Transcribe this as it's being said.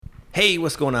Hey,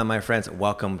 what's going on, my friends?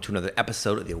 Welcome to another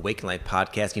episode of the Awaken Life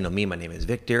Podcast. You know me, my name is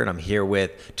Victor, and I'm here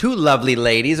with two lovely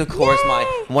ladies. Of course, Yay!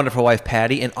 My wonderful wife,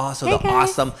 Patty, and also Hey, the guys.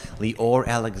 awesome Leeor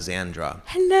Alexandra.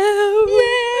 Hello.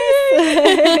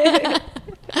 Yes.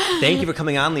 Thank you for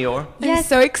coming on, Leeor. I'm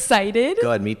so excited.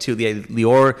 Good, me too.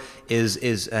 Leeor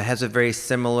has a very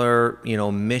similar,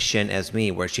 mission as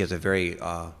me, where she has a very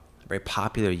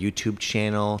popular YouTube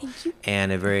channel. Thank you.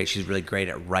 And she's really great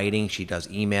at writing. She does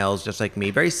emails just like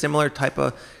me. Very similar type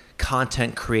of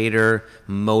content creator,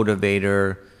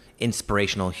 motivator,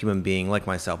 inspirational human being like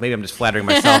myself. Maybe I'm just flattering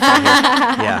myself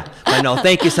right here. Yeah. But no,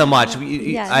 thank you so much.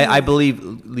 I believe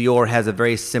Leeor has a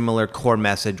very similar core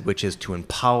message, which is to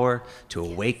empower, to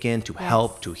awaken, to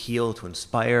help, to heal, to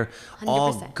inspire. 100%.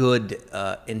 All good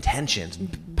intentions,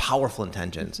 powerful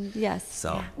intentions. Yes.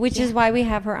 So. Which is why we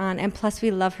have her on. And plus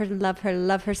we love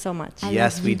her so much.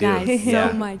 Yes, we do. Guys Yeah.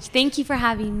 so much. Thank you for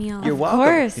having me on. You're welcome.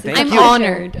 course. Thank I'm you.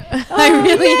 honored. I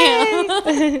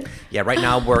really am. Yeah, right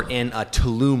now we're in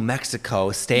Tulum,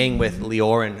 Mexico, staying with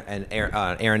Leeor and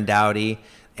Aaron Dowdy,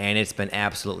 and it's been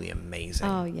absolutely amazing.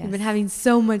 Oh, yes. I've been having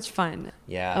so much fun.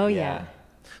 Yeah. Oh, yeah.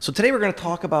 So today we're going to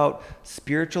talk about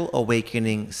spiritual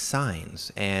awakening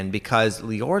signs, and because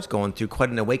Leeor's going through quite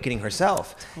an awakening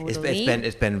herself, Totally.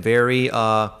 it's been very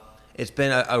it's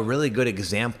been a really good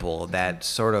example that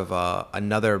sort of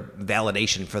another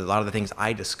validation for a lot of the things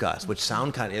I discuss, which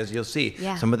sound kind of, as you'll see,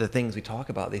 Yeah. some of the things we talk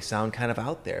about, they sound kind of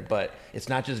out there, but it's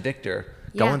not just Victor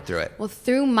going through it. Well,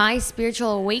 through my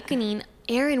spiritual awakening,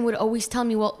 Aaron would always tell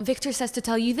me, well, Victor says to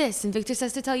tell you this and Victor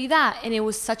says to tell you that. And it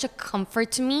was such a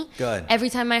comfort to me. Good. Every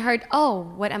time I heard, oh,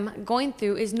 what I'm going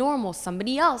through is normal.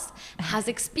 Somebody else has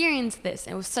experienced this.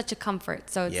 It was such a comfort.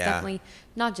 So it's definitely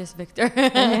not just Victor.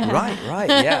 Right,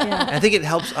 yeah. And I think it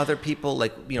helps other people,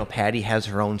 like, Patty has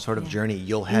her own sort of journey.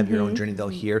 You'll have your own journey they'll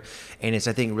hear. And it's,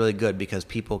 I think, really good because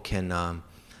people can,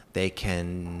 they'll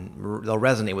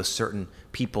resonate with certain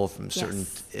people from certain,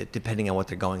 depending on what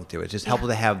they're going through. It's just helpful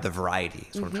to have the variety,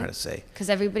 is what I'm trying to say. Because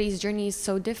everybody's journey is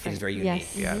so different. It's very unique,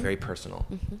 Yes. very personal.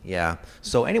 Yeah.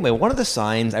 So anyway, one of the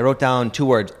signs, I wrote down 2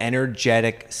 words,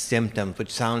 energetic symptoms,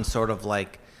 which sounds sort of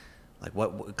like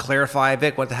what, clarify,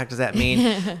 Vic, what the heck does that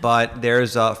mean? But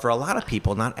there's, for a lot of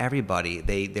people, not everybody,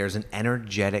 there's an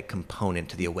energetic component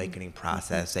to the awakening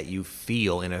process that you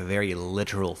feel in a very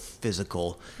literal,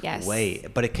 physical way.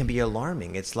 But it can be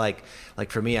alarming. It's like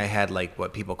for me, I had like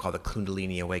what people call the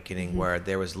Kundalini awakening, where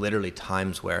there was literally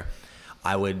times where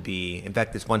I would be, in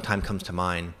fact, this one time comes to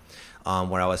mind,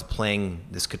 where I was playing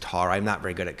this guitar. I'm not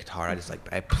very good at guitar.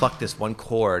 I plucked this one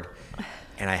chord,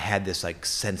 and I had this like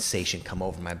sensation come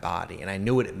over my body, and I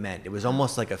knew what it meant. It was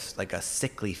almost like a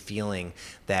sickly feeling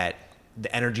that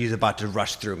the energy is about to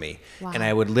rush through me. Wow. And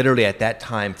I would literally, at that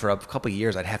time, for a couple of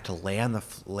years, I'd have to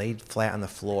lay flat on the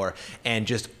floor and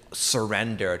just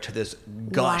surrender to this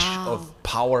gush of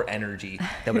power energy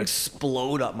that would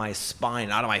explode up my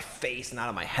spine, out of my face and out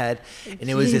of my head. And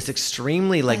it was this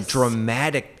extremely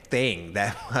dramatic thing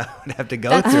that I would have to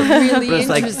go through. Really but it's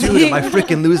like, dude, am I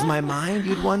freaking lose my mind?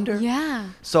 You'd wonder. Yeah.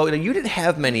 So you didn't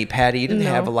have many, Patty. You didn't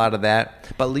have a lot of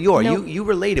that. But Leeor, No. you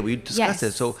related. We discussed Yes.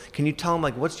 it. So can you tell them,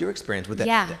 like, what's your experience with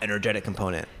that the energetic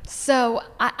component? So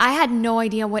I had no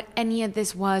idea what any of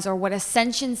this was or what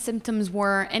ascension symptoms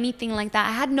were, anything like that.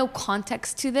 I had no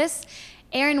context to this.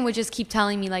 Aaron would just keep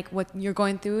telling me, like, what you're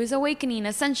going through is awakening,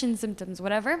 ascension symptoms,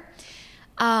 whatever.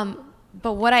 But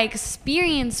what I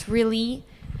experienced really,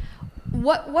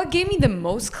 what gave me the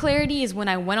most clarity is when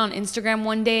I went on Instagram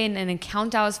one day and an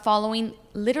account I was following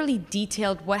literally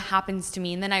detailed what happens to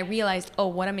me. And then I realized, oh,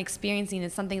 what I'm experiencing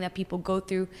is something that people go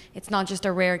through. It's not just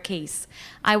a rare case.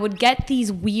 I would get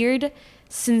these weird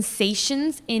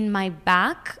sensations in my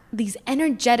back, these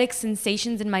energetic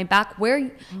sensations in my back where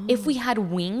if we had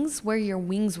wings, where your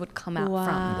wings would come out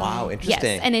from. Wow,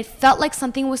 interesting. Yes, and it felt like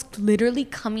something was literally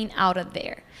coming out of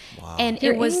there. Wow. And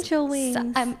Your it was angel wings.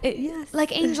 yes.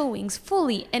 Like angel wings,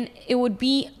 fully. And it would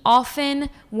be often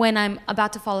when I'm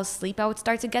about to fall asleep, I would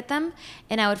start to get them,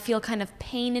 and I would feel kind of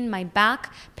pain in my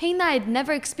back, pain that I'd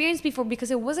never experienced before because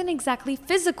it wasn't exactly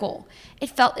physical.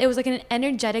 It was like an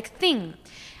energetic thing.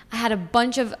 I had a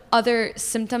bunch of other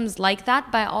symptoms like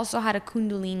that, but I also had a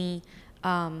Kundalini,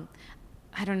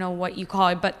 I don't know what you call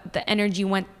it, but the energy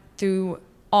went through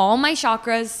all my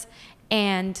chakras.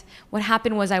 And what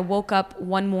happened was I woke up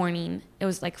one morning, it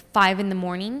was like 5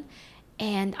 a.m,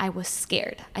 and I was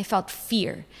scared. I felt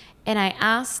fear. And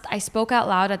I spoke out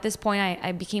loud. At this point,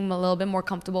 I became a little bit more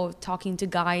comfortable with talking to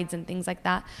guides and things like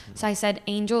that. So I said,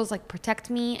 angels, like, protect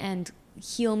me and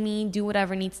heal me, do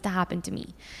whatever needs to happen to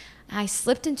me. I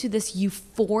slipped into this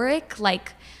euphoric,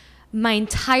 like, my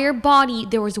entire body,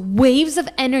 there was waves of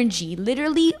energy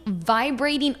literally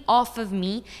vibrating off of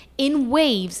me in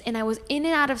waves, and I was in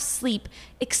and out of sleep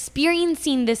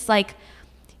experiencing this like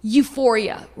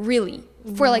euphoria, really,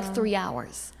 for like 3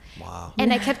 hours. Wow.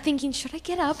 And I kept thinking, should I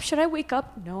get up? Should I wake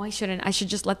up? No, I shouldn't. I should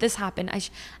just let this happen.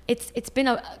 It's been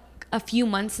a few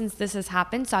months since this has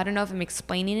happened, so I don't know if I'm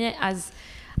explaining it as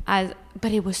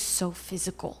but it was so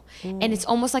physical. And it's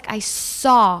almost like I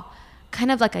saw kind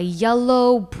of like a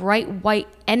yellow, bright white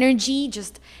energy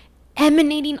just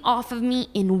emanating off of me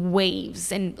in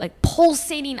waves and like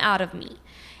pulsating out of me.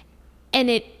 And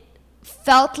it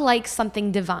felt like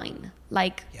something divine,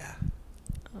 like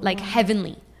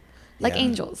heavenly, like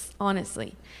angels,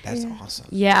 honestly. That's awesome.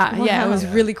 Yeah, Wow. it was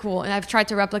really cool. And I've tried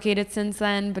to replicate it since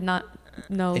then, but no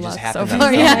It luck just so happened.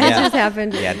 far. It Yeah. just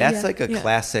happened. Yeah, that's like a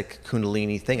classic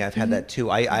Kundalini thing. I've had that too.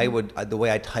 I would, the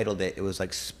way I titled it, it was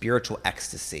like spiritual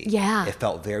ecstasy. Yeah. It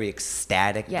felt very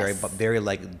ecstatic, Yes. very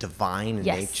like divine in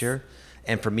Yes. nature.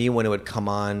 And for me, when it would come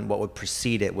on, what would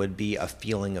precede it would be a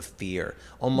feeling of fear.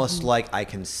 Almost like I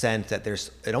can sense that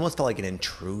it almost felt like an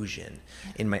intrusion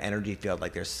in my energy field.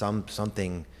 Like there's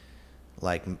something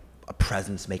like a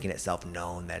presence making itself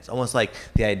known. That's almost like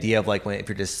the idea of like if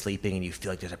you're just sleeping and you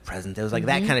feel like there's a presence. It was like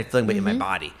that kind of feeling, but in my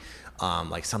body,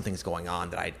 like something's going on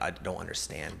that I don't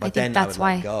understand. But I think then that's I would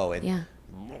why. let go and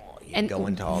And go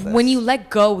into all this. when you let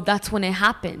go, that's when it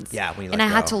happens. Yeah, when you and let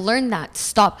I had go. to learn that.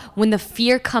 Stop. When the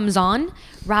fear comes on,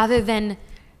 rather than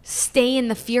stay in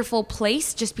the fearful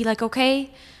place, just be like,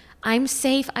 okay, I'm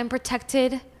safe, I'm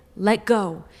protected, let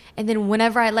go. And then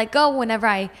whenever I let go, whenever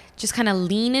I just kind of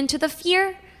lean into the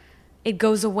fear, it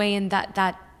goes away and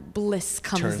that bliss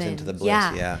comes Turns in. into the bliss,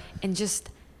 yeah. And just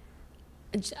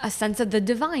a sense of the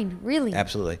divine, really.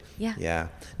 Absolutely. Yeah. Yeah.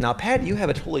 Now, Pat, you have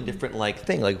a totally different like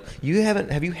thing. Like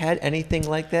have you had anything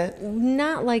like that?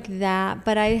 Not like that,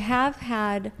 but I have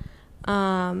had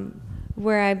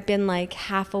where I've been like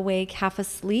half awake, half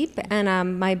asleep,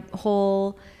 and my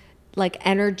whole like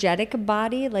energetic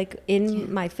body, like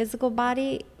in my physical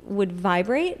body, would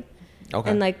vibrate. Okay.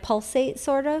 And like pulsate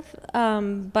sort of,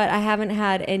 but I haven't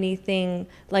had anything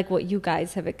like what you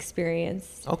guys have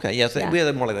experienced. Okay, yes, Yeah. we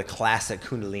have more like the classic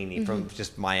Kundalini from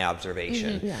just my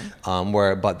observation. Yeah.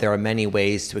 But there are many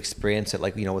ways to experience it,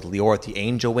 like with Leeor with the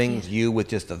angel wings, you with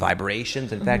just the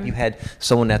vibrations. In fact, you had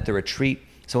someone at the retreat,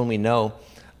 someone we know,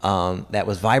 that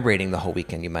was vibrating the whole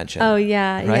weekend. You mentioned. Oh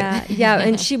yeah, right? yeah.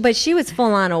 And she was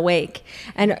full on awake,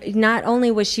 and not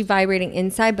only was she vibrating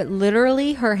inside, but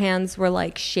literally her hands were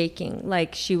like shaking,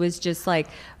 like she was just like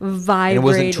vibrating. And it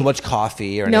wasn't too much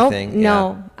coffee or anything.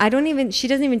 No, I don't even. She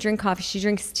doesn't even drink coffee. She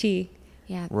drinks tea.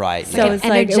 Yeah. Right. So an it's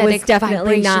like it was energetic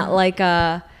definitely not vibration. like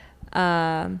a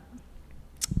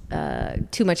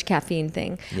too much caffeine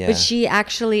thing. Yeah. But she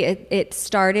actually it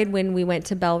started when we went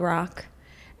to Bell Rock.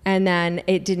 And then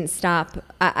it didn't stop.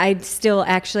 I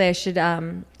should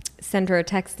send her a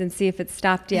text and see if it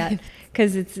stopped yet.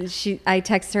 Because I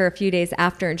texted her a few days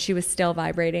after and she was still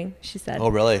vibrating, she said. Oh,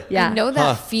 really? Yeah. I know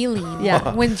that feeling.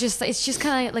 Yeah. When it's just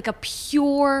kind of like a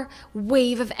pure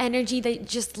wave of energy that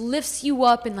just lifts you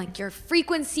up and like your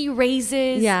frequency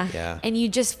raises. Yeah. Yeah. And you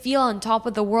just feel on top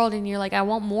of the world and you're like, I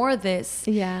want more of this.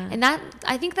 Yeah. And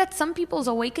I think that some people's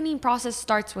awakening process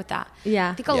starts with that. Yeah.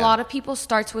 I think a Yeah. lot of people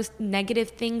starts with negative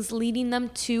things leading them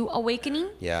to awakening.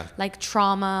 Yeah. Like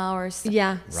trauma or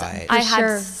Yeah. Right. I For had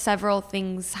sure. several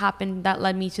things happen that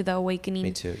led me to the awakening. Me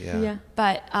too. Yeah. Yeah.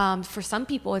 But for some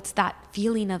people, it's that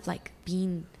feeling of like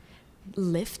being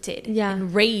lifted Yeah.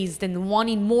 and raised and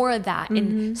wanting more of that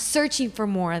and searching for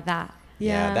more of that.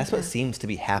 Yeah, that's what seems to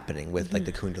be happening with like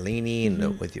the Kundalini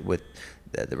and with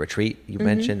the retreat you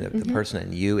mentioned, the person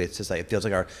and you. It's just like it feels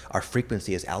like our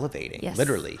frequency is elevating, Yes,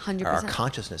 literally. 100%. Our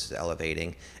consciousness is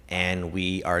elevating, and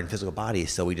we are in physical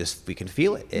bodies, so we can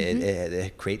feel it.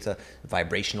 It creates a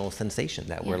vibrational sensation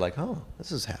that we're like, oh,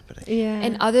 this is happening. Yeah.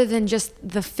 And other than just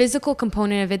the physical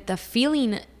component of it, the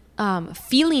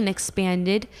feeling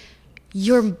expanded,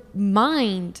 your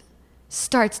mind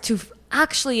starts to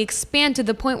actually expand to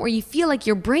the point where you feel like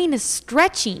your brain is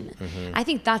stretching. I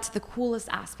think that's the coolest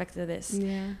aspect of this.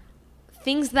 Yeah.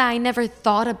 Things that I never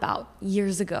thought about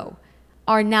years ago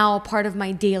are now a part of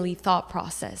my daily thought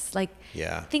process. Like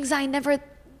Yeah. things I never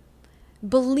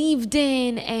believed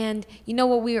in. And you know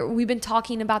what we've been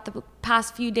talking about the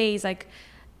past few days, like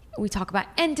we talk about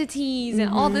entities and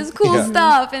all this cool Yeah.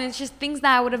 stuff, and it's just things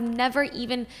that I would have never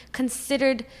even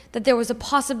considered that there was a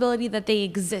possibility that they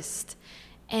exist.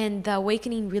 And the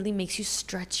awakening really makes you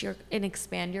stretch and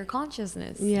expand your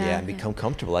consciousness. Yeah. And become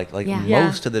comfortable. Like Yeah. Yeah.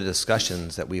 most of the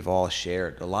discussions that we've all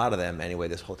shared, a lot of them anyway,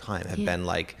 this whole time have been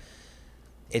like,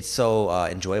 it's so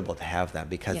enjoyable to have them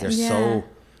because they're Yeah. so,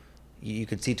 you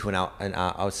could see to an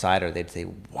outsider, they'd say,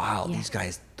 wow, these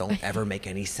guys don't ever make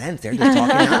any sense. They're just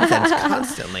talking nonsense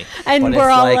constantly. And but we're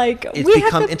all like, it's we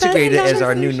become have the integrated best as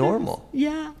our new conversations. normal.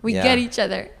 Yeah. We get each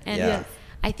other. And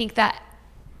I think that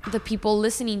the people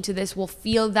listening to this will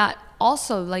feel that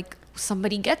also, like,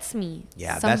 somebody gets me.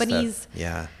 Yeah,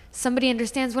 somebody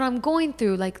understands what I'm going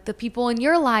through. Like, the people in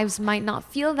your lives might not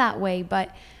feel that way,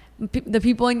 but the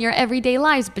people in your everyday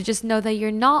lives, but just know that you're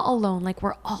not alone. Like,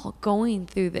 we're all going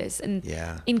through this, and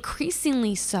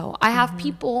increasingly so. I have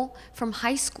people from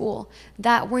high school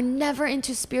that were never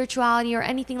into spirituality or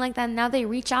anything like that. And now they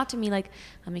reach out to me like,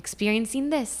 I'm experiencing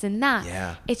this and that.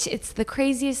 Yeah. It's the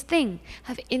craziest thing. I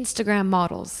have Instagram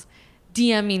models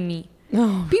DMing me.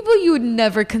 People you would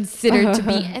never consider to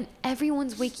be, and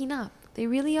everyone's waking up. They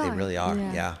really are. They really are.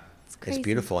 Yeah. It's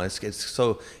beautiful. And it's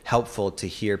so helpful to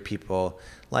hear people.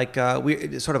 Like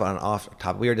we sort of on off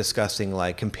topic, we were discussing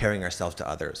like comparing ourselves to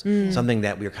others, something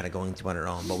that we were kind of going through on our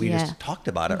own. But we just talked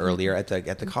about it earlier at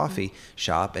the coffee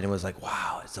shop, and it was like,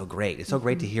 wow, it's so great. It's so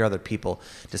great to hear other people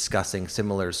discussing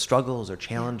similar struggles or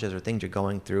challenges or things you're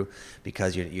going through,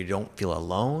 because you don't feel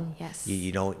alone. Yes.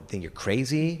 You don't think you're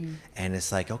crazy, and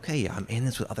it's like, okay, I'm in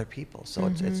this with other people, so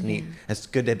it's neat. It's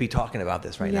good to be talking about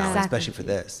this right now, especially for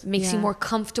this. It makes you more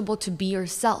comfortable to be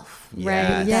yourself,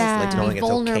 right? Yeah. Like knowing it's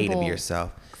okay to be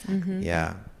yourself.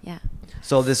 Yeah.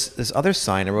 So this other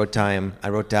sign I wrote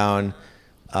down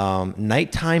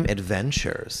nighttime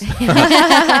adventures.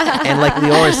 And like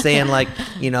Leeor is saying, like,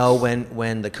 you know,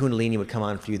 when the Kundalini would come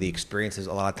on for you, the experiences,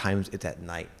 a lot of times it's at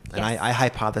night. And I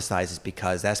hypothesize it's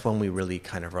because that's when we really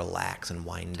kind of relax and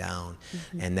wind down.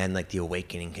 And then like the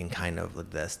awakening can kind of,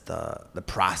 the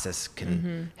process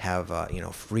can have,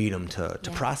 freedom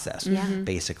to process,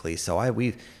 basically. So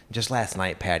we just last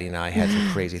night, Patty and I had some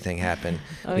crazy thing happen.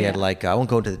 We had like, I won't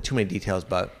go into too many details,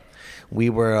 but we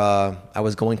were, I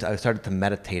started to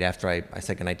meditate after I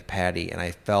said goodnight to Patty, and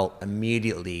I felt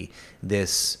immediately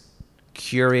this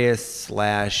curious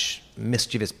 /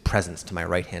 mischievous presence to my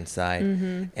right hand side,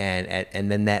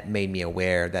 and then that made me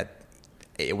aware that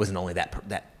it wasn't only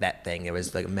that thing. It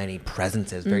was like many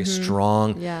presences, very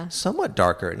strong, somewhat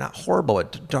darker, not horrible,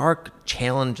 but dark,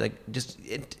 challenge, like just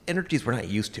energies we're not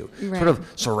used to, sort of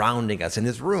surrounding us in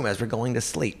this room as we're going to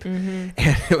sleep. And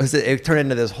it turned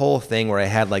into this whole thing where I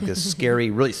had like this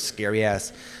scary, really scary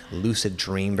ass lucid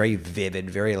dream, very vivid,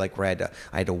 very like where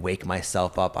I had to wake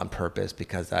myself up on purpose,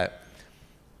 because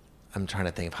I'm trying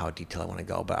to think of how detailed I want to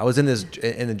go, but I was in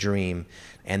the dream,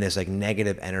 and this like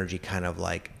negative energy kind of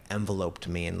like enveloped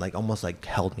me and like almost like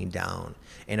held me down.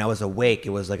 And I was awake. It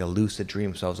was like a lucid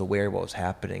dream, so I was aware of what was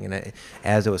happening. And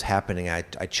as it was happening, I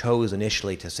chose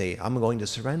initially to say, I'm going to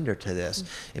surrender to this.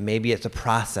 And maybe it's a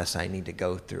process I need to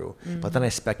go through. But then I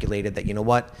speculated that, you know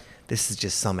what? This is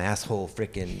just some asshole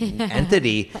freaking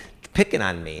entity picking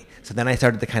on me. So then I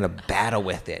started to kind of battle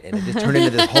with it, and it just turned into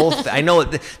this whole I know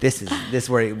this is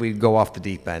where we go off the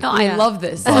deep end. No, I love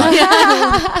this.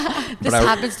 This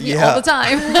happens to me all the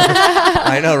time.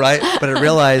 I know, right? But I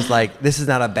realized like this is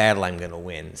not a battle I'm going to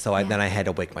win. So then I had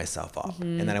to wake myself up.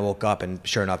 And then I woke up, and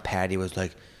sure enough, Patty was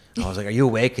like, I was like, are you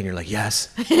awake? And you're like, yes.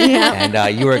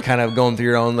 And you were kind of going through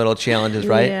your own little challenges,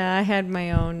 right? Yeah, I had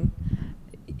my own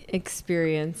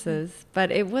experiences,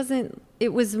 but it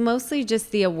was mostly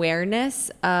just the awareness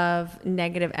of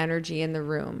negative energy in the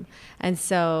room. And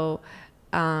so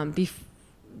I'm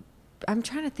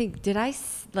trying to think,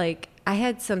 I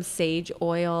had some sage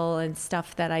oil and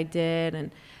stuff that I did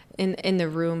and in the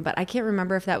room, but I can't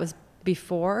remember if that was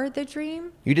before the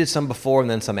dream. You did some before and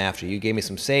then some after. You gave me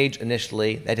some sage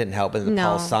initially. That didn't help. And then the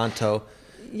Palo Santo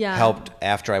helped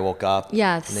after I woke up.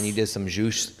 Yes. And then you did some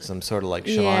juice, some sort of like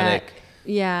shamanic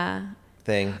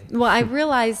thing. Well, I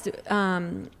realized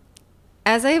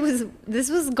this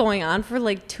was going on for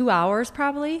like 2 hours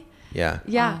probably. Yeah.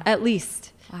 Wow. At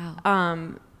least.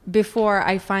 Wow. Before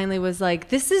I finally was like,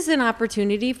 this is an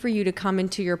opportunity for you to come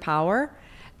into your power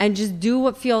and just do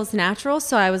what feels natural.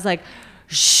 So I was like,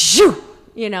 shoo,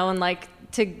 and like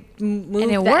to move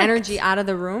the energy out of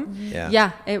the room.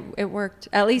 Yeah, it worked.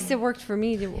 At least it worked for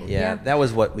me. Yeah, that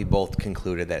was what we both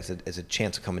concluded, that as a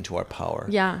chance to come into our power.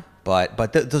 Yeah.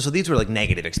 But so these were like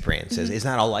negative experiences. It's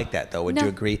not all like that, though. Would you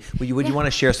agree? Would you want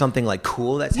to share something like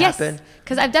cool that's happened? Yes,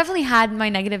 because I've definitely had my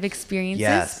negative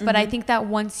experiences. But I think that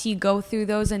once you go through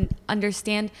those and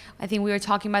understand, I think we were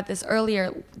talking about this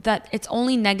earlier, that it's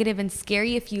only negative and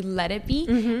scary if you let it be,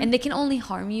 and they can only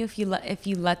harm you if you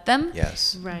let them.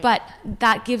 Yes. Right. But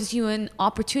that gives you an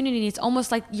opportunity. It's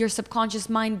almost like your subconscious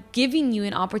mind giving you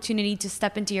an opportunity to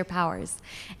step into your powers.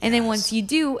 And then once you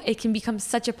do, it can become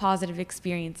such a positive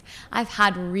experience. I've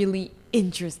had really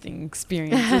interesting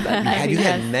experiences at night. You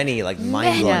had many like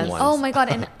mind-blowing ones. Oh my God.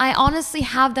 And I honestly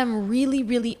have them really,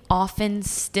 really often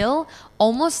still,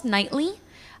 almost nightly.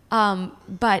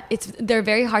 But they're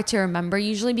very hard to remember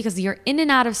usually because you're in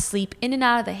and out of sleep, in and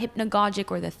out of the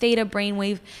hypnagogic or the theta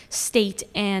brainwave state.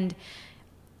 And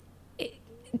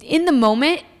in the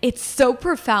moment, it's so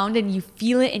profound and you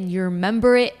feel it and you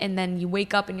remember it. And then you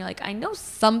wake up and you're like, I know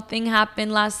something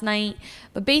happened last night.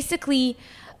 But basically,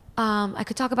 I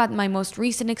could talk about my most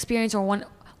recent experience, or one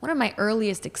of my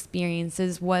earliest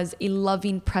experiences was a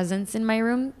loving presence in my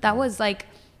room. That was like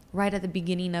right at the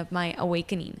beginning of my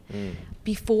awakening,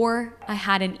 before I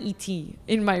had an ET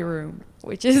in my room,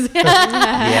 which is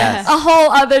Yes. a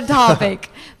whole other topic.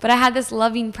 But I had this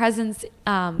loving presence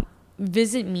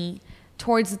visit me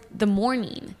towards the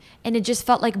morning, and it just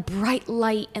felt like bright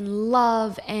light and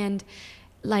love, and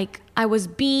like I was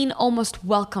being almost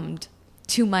welcomed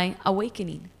to my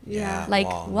awakening. Yeah. Like,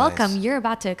 Wow, welcome, nice. you're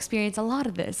about to experience a lot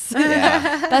of this.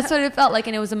 Yeah. That's what it felt like,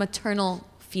 and it was a maternal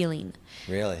feeling.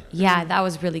 Really? Yeah, that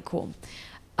was really cool.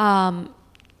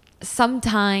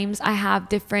 Sometimes I have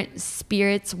different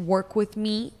spirits work with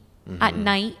me at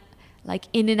night, like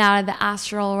in and out of the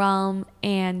astral realm.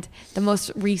 And the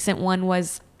most recent one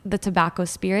was the tobacco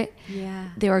spirit. Yeah.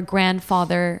 They were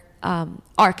grandfather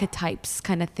archetypes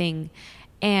kind of thing.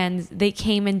 And they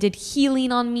came and did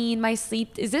healing on me in my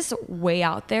sleep. Is this way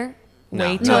out there? No,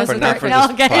 Way not too for- not for no,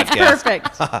 this okay, podcast.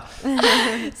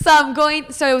 perfect.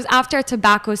 So it was after a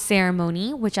tobacco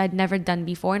ceremony, which I'd never done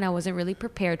before, and I wasn't really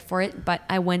prepared for it, but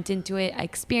I went into it, I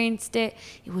experienced it.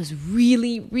 It was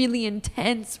really, really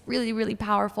intense, really, really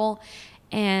powerful,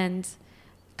 and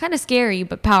kind of scary,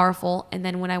 but powerful. And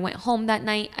then when I went home that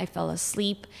night, I fell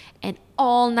asleep, and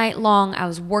all night long I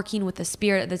was working with the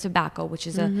spirit of the tobacco, which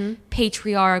is a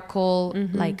patriarchal,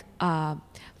 like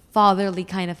fatherly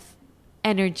kind of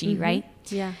energy, right?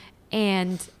 Yeah.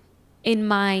 And in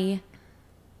my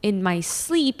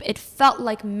sleep, it felt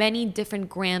like many different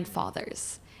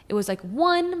grandfathers. It was like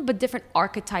one, but different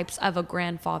archetypes of a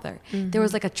grandfather. There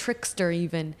was like a trickster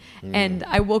even. And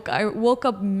I woke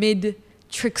up mid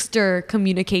trickster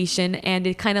communication, and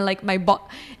it kind of like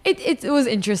it was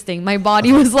interesting. My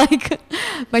body was like,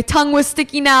 my tongue was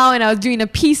sticking out, and I was doing a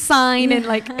peace sign, and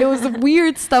like it was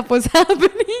weird stuff was happening.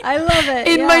 I love it.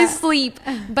 In my sleep.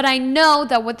 But I know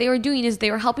that what they were doing is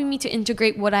they were helping me to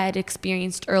integrate what I had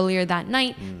experienced earlier that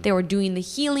night. They were doing the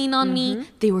healing on me.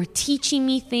 They were teaching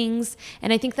me things.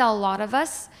 And I think that a lot of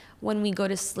us, when we go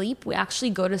to sleep, we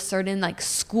actually go to certain like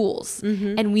schools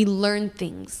and we learn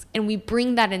things and we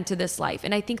bring that into this life.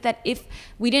 And I think that if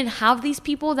we didn't have these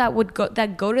people that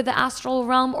go to the astral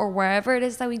realm or wherever it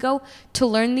is that we go to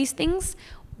learn these things,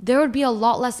 there would be a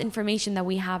lot less information that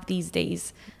we have these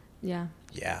days. Yeah.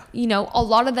 Yeah. You know, a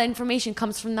lot of the information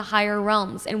comes from the higher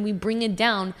realms, and we bring it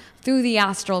down through the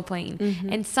astral plane.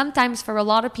 And sometimes for a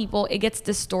lot of people, it gets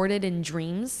distorted in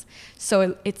dreams.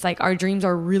 So it's like our dreams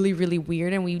are really, really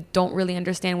weird, and we don't really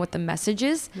understand what the message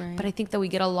is. Right. But I think that we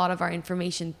get a lot of our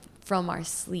information from our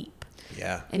sleep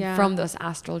Yeah. and Yeah. from those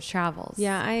astral travels.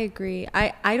 Yeah, I agree.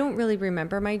 I don't really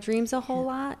remember my dreams a whole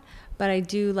lot, but I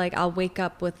do, like, I'll wake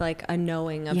up with like a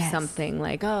knowing of Yes. something,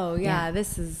 like, oh yeah, Yeah.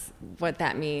 this is what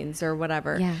that means or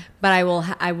whatever. Yeah. But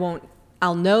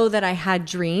I'll know that I had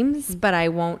dreams, but I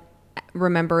won't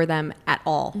remember them at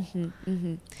all.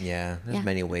 Yeah, there's Yeah.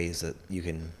 many ways that you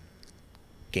can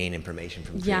gain information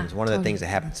from Yeah, dreams. One of the totally. things that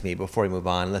happens to me, before we move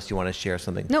on, unless you want to share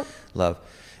something, Nope. love,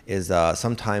 is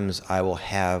sometimes I will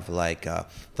have like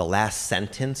the last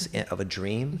sentence of a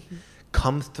dream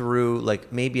come through,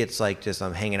 like maybe it's like just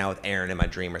I'm hanging out with Aaron in my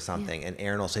dream or something, and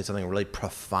Aaron will say something really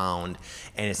profound,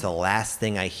 and it's the last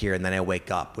thing I hear, and then I wake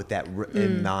up with that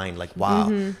in mind, like,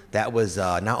 wow, that was,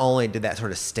 not only did that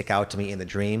sort of stick out to me in the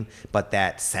dream, but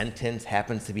that sentence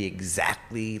happens to be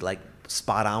exactly like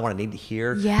spot on what I need to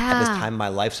hear at this Yeah. time in my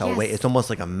life. So I'll wait. Yes. It's almost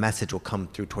like a message will come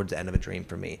through towards the end of a dream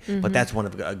for me. But that's one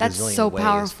of a That's gazillion so ways.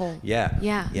 powerful. Yeah.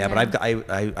 Yeah. Yeah. But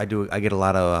I get a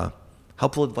lot of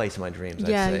helpful advice in my dreams.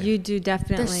 Yeah, I'd say. you do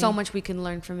definitely. There's so much we can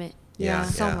learn from it. Yeah,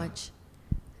 So yeah. much.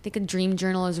 I think a dream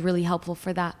journal is really helpful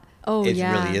for that. Oh It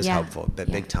yeah. really is Yeah. helpful. Yeah.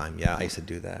 Big time. Yeah, I used to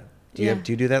do that. Do Yeah.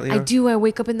 you do that, Leeor? I do. I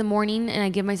wake up in the morning and I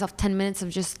give myself 10 minutes of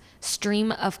just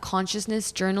stream of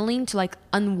consciousness journaling to like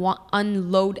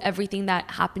unload everything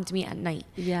that happened to me at night.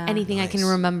 Yeah. Anything I can Nice.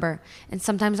 remember. And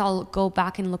sometimes I'll go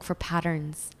back and look for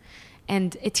patterns.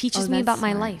 And it teaches Oh, me that's about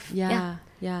my smart. life. Yeah.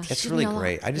 Yeah. That's teaches really me a lot.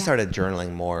 great. I just Yeah. started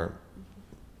journaling more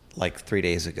like 3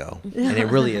 days ago, and it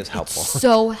really is helpful.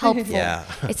 So helpful. Yeah.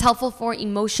 It's helpful for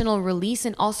emotional release,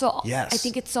 and also Yes. I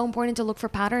think it's so important to look for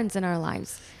patterns in our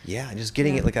lives. Yeah, and just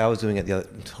getting it like I was doing it the other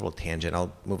total tangent.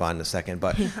 I'll move on in a second,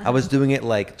 but I was doing it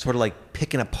like sort of like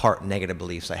picking apart negative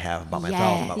beliefs I have about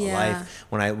myself, about my life.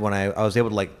 When I was able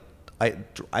to like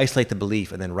isolate the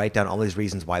belief and then write down all these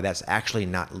reasons why that's actually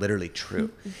not literally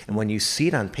true. And when you see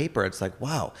it on paper, it's like,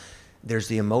 wow, there's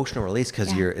the emotional release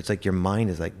because it's like your mind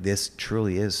is like, this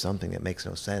truly is something that makes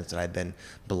no sense that I've been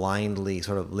blindly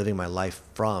sort of living my life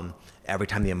from every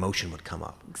time the emotion would come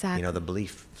up. Exactly. You know, the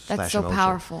belief That's / so emotion.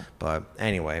 powerful. But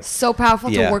anyway. So powerful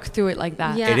to work through it like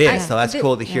that. Yeah. It is. I- So that's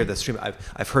cool to hear yeah. the stream.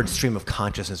 I've heard stream of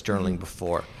consciousness journaling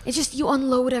before. It's just you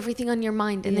unload everything on your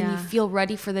mind and then you Yeah. feel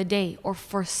ready for the day or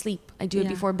for sleep. I do it Yeah.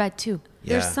 before bed too.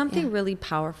 There's Yeah. something really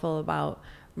powerful about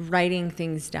writing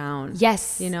things down.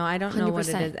 Yes. You know, I don't know what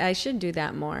it 100%. is. I should do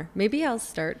that more. Maybe I'll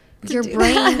start. to Your do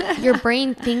brain, that. your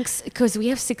brain thinks, because we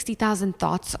have 60,000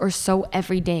 thoughts or so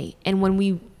every day. And when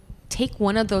we take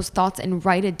one of those thoughts and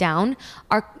write it down,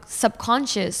 our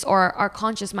subconscious or our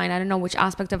conscious mind, I don't know which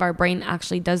aspect of our brain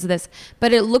actually does this,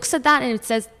 but it looks at that and it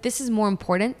says, this is more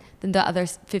important than the other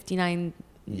 59,000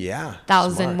 Yeah.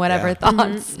 Smart, whatever yeah.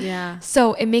 thoughts. Yeah.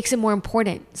 So it makes it more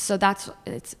important. So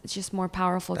it's just more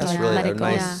powerful That's to really let a it go.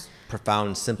 nice, Yeah.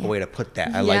 profound, simple way to put that.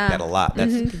 I Yeah. like that a lot.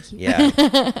 That's Thank you.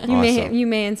 yeah. You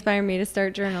may inspire me to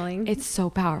start journaling. It's so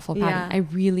powerful, Patty.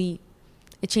 Yeah.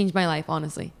 It changed my life,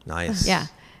 honestly. Nice. Yeah.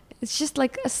 It's just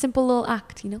like a simple little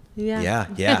act, you know? Yeah,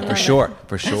 I for love sure,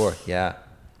 for sure, yeah.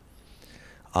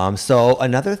 So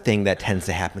another thing that tends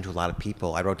to happen to a lot of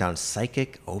people, I wrote down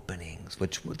psychic openings,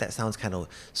 which that sounds kind of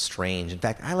strange. In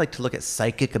fact, I like to look at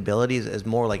psychic abilities as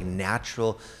more like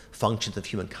natural functions of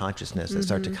human consciousness that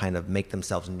start to kind of make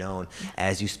themselves known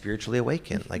as you spiritually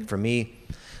awaken. Like for me,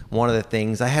 one of the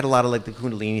things, I had a lot of like the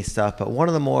Kundalini stuff, but one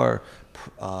of the more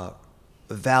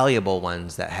valuable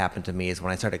ones that happened to me is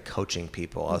when I started coaching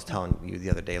people. I was telling you the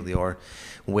other day, Leeor,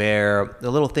 where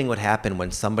the little thing would happen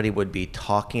when somebody would be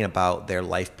talking about their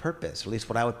life purpose, or at least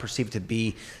what I would perceive to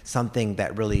be something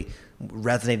that really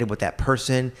resonated with that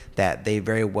person, that they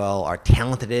very well are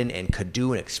talented in and could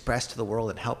do and express to the world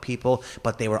and help people,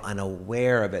 but they were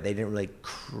unaware of it. They didn't really,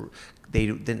 they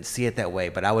didn't see it that way.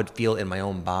 But I would feel in my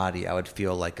own body, I would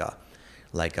feel like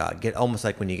get almost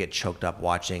like when you get choked up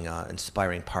watching an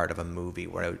inspiring part of a movie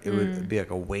where it would be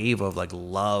like a wave of like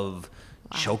love,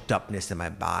 choked upness in my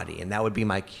body, and that would be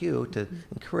my cue to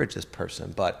encourage this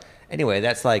person. But anyway,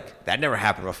 that's like that never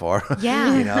happened before.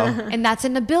 Yeah. You know, And that's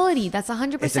an ability. That's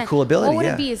 100%. It's a cool ability, What would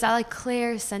yeah. it be? Is that like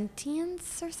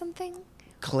clairsentience or something?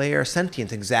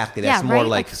 clairsentience, exactly. That's Yeah, more right?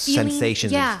 like feeling-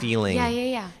 sensations yeah. and feeling.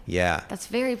 Yeah. Yeah. That's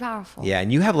very powerful. Yeah,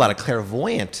 and you have a lot of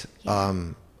clairvoyant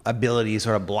abilities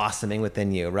sort of blossoming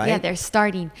within you, right? Yeah, they're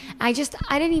starting. I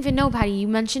didn't even know, Patty. You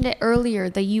mentioned it earlier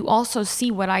that you also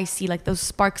see what I see, like those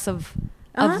sparks of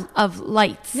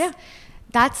lights. Yeah.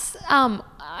 That's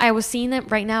I was seeing it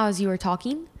right now as you were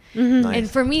talking. Nice. And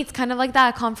for me, it's kind of like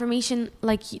that confirmation,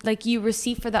 like you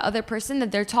receive for the other person,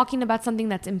 that they're talking about something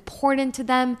that's important to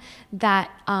them. That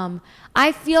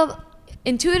I feel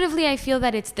intuitively, I feel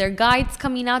that it's their guides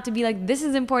coming out to be like, this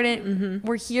is important.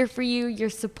 We're here for you. You're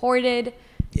supported.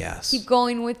 Yes. Keep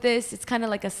going with this. It's kind of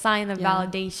like a sign of Yeah.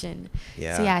 validation.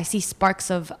 Yeah. So yeah, I see sparks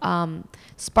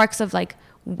of like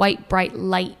white bright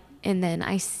light, and then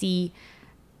I see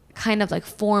kind of like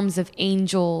forms of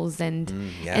angels, and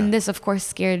yeah. and this of course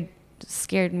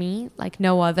scared me like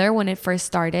no other when it first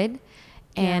started.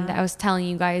 And Yeah. I was telling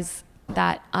you guys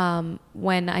that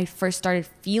when I first started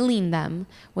feeling them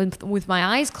with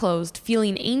my eyes closed,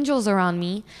 feeling angels around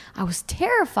me, I was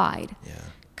terrified. Yeah.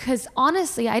 Because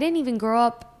honestly, I didn't even grow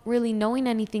up really knowing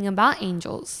anything about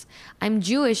angels. I'm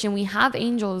Jewish and we have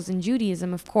angels in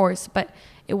Judaism, of course, but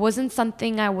it wasn't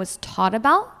something I was taught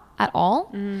about at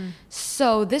all.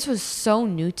 So this was so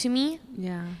new to me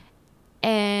Yeah.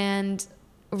 and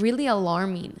really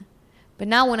alarming. But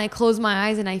now when I close my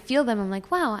eyes and I feel them, I'm like,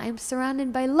 wow, I'm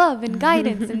surrounded by love and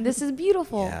guidance, and this is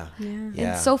beautiful. Yeah. Yeah.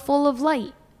 And so full of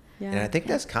light. Yeah. And I think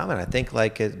that's common. I think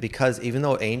because even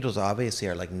though angels obviously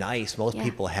are like nice, most Yeah.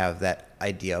 people have that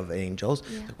idea of angels.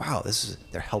 Yeah. Like, wow,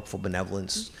 they're helpful,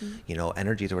 benevolence,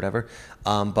 energies or whatever.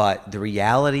 But the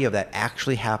reality of that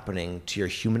actually happening to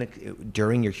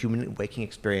during your human waking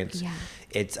experience, Yeah.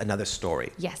 it's another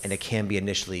story. Yes. And it can be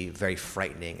initially very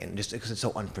frightening, and just because it's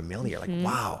so unfamiliar, like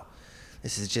wow.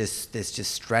 this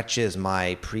just stretches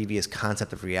my previous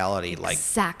concept of reality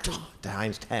Exactly. like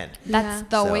times 10. That's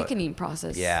the So, awakening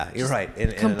process. Yeah, you're right.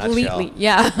 In Completely. a nutshell.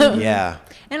 Yeah. Yeah.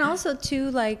 And also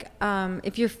too, like,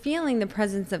 if you're feeling the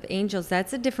presence of angels,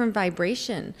 that's a different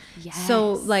vibration.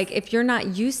 So Yes. like, if you're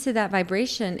not used to that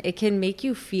vibration, it can make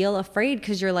you feel afraid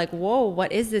because you're like, whoa,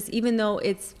 what is this? Even though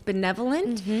it's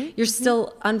benevolent, you're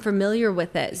still unfamiliar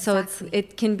with it. So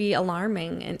it can be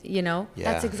alarming, and Yeah.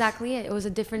 That's exactly it. It was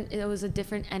a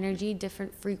different energy,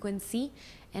 different frequency.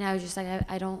 And I was just like,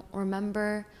 I don't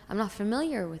remember. I'm not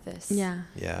familiar with this. Yeah.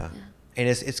 Yeah. And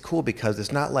it's cool because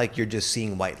it's not like you're just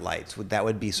seeing white lights. That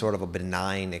would be sort of a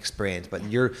benign experience, but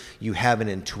you have an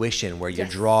intuition where you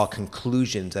draw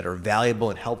conclusions that are valuable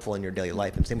and helpful in your daily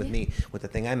life. And same with me with the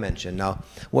thing I mentioned. Now,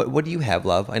 what do you have,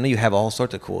 love? I know you have all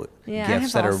sorts of cool I gifts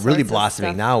have that all are really sorts of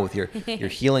blossoming stuff. now with your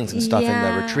healings and stuff in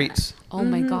the retreats. Oh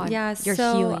my God. Yeah. Your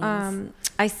So healings.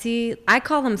 I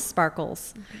call them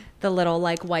sparkles, the little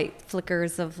like white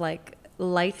flickers of like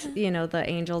light, the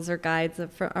angels or guides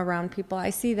around people.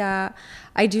 I see that.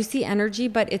 I do see energy,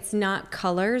 but it's not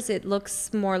colors. It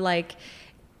looks more like,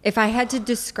 if I had to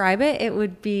describe it, it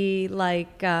would be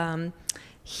like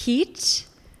heat.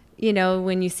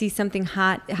 When you see something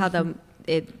hot, how the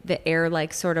air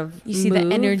like sort of You see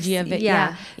the energy of it.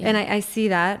 Yeah. And I see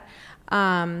that.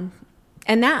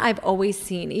 And that I've always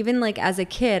seen. Even like as a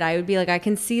kid, I would be like, I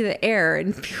can see the air,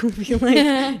 and people would be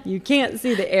like, you can't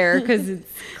see the air because it's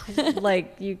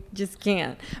like you just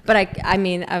can't. But I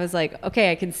mean, I was like,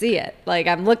 okay, I can see it. Like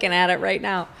I'm looking at it right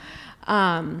now.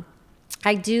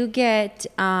 I do get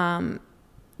I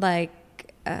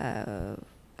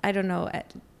don't know.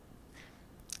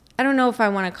 I don't know if I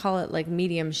want to call it like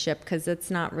mediumship because it's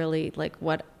not really like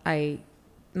what my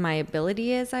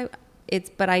ability is.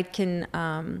 But I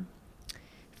can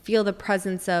feel the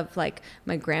presence of like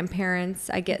my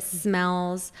grandparents. I get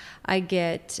smells. I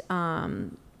get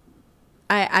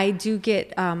I do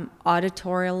get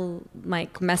auditorial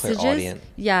like messages. Clairaudient.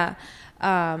 Yeah.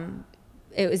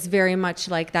 It was very much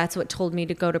like that's what told me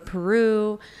to go to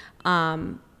Peru.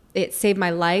 It saved my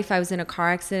life. I was in a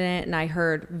car accident and I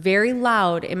heard very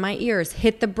loud in my ears,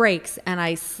 hit the brakes, and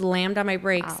I slammed on my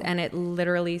brakes. Wow. And it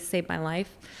literally saved my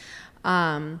life.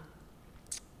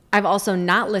 I've also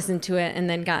not listened to it and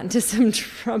then got into some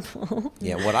trouble.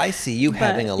 Yeah, what I see you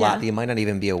having a lot that yeah. you might not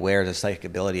even be aware of the psychic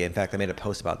ability. In fact, I made a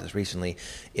post about this recently,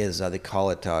 is they call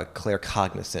it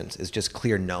claircognizance. It's just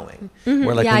clear knowing.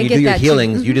 Where like when you do your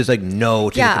healings, you just like know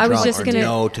to hit the drum or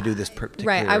know to do this particular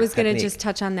Right, I was going to just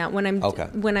touch on that.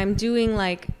 When I'm doing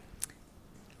like,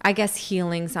 I guess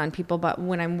healings on people, but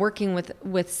when I'm working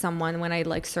with someone, when I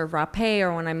like serve rapé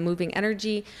or when I'm moving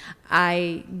energy,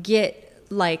 I get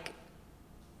like,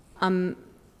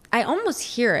 I almost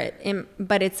hear it,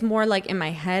 but it's more like in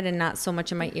my head and not so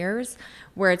much in my ears,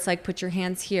 where it's like, put your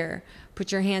hands here,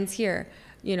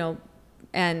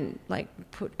 and like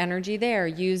put energy there,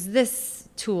 use this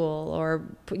tool, or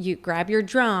you grab your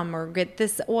drum or get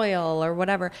this oil or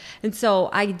whatever. And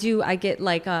so I get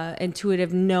like a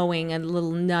intuitive knowing, a little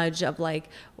nudge of like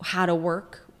how to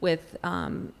work with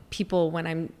people when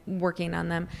I'm working on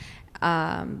them.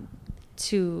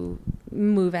 To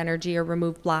move energy or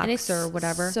remove blocks or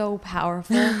whatever. So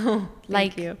powerful.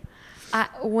 Thank you.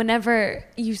 Whenever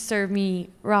you serve me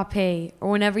rapé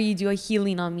or whenever you do a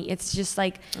healing on me, it's just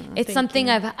like it's something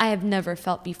I have never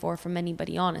felt before from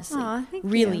anybody. Honestly,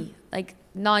 really, you. Like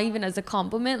not even as a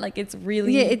compliment. Like it's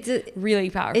really,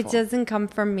 really powerful. It doesn't come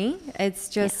from me. It's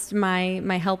just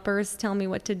my helpers tell me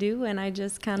what to do, and I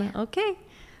just kind of okay.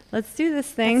 Let's do this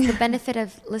thing. That's the benefit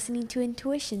of listening to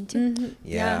intuition, too. Mm-hmm.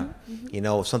 Yeah.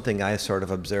 Mm-hmm. Something I sort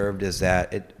of observed is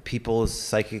that people's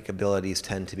psychic abilities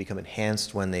tend to become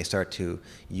enhanced when they start to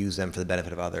use them for the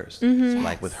benefit of others. Mm-hmm. So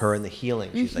like with her in the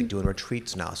healing, she's like doing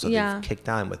retreats now. So they've kicked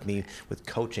on with me with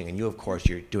coaching. And you, of course,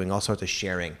 you're doing all sorts of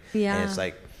sharing. Yeah. And it's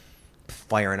like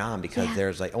firing on because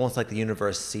there's like almost like the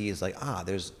universe sees like,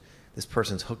 there's this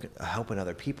person's helping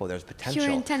other people. There's potential.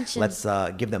 Pure intention. Let's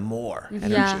give them more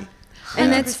energy. Yeah.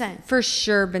 And that's for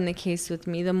sure been the case with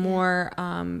me. The more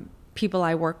people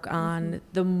I work on,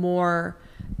 the more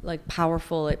like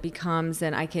powerful it becomes,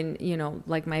 and I can,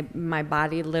 like my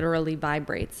body literally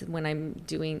vibrates when I'm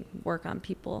doing work on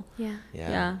people.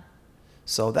 Yeah.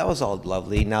 So that was all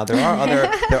lovely. Now there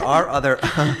are other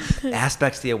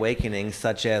aspects of the awakening,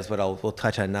 such as what we'll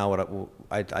touch on now. What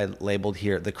I labeled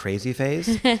here the crazy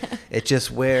phase. It's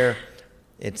just where.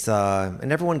 It's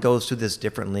and everyone goes through this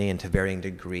differently and to varying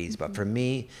degrees. But for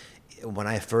me, when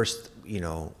I first,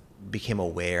 became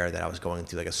aware that I was going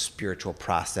through like a spiritual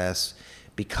process,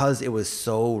 because it was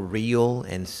so real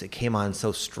and it came on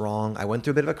so strong, I went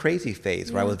through a bit of a crazy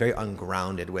phase where I was very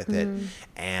ungrounded with it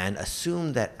and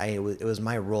assumed that it was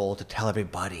my role to tell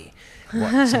everybody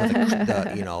what some of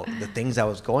the things I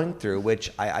was going through,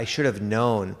 which I should have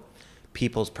known.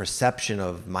 People's perception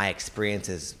of my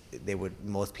experiences,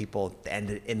 most people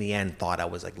in the end thought I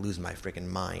was like losing my freaking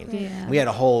mind. Yeah. We had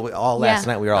last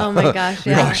night we were all, oh my gosh,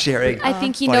 we were all sharing. I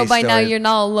think funny by now stories. you're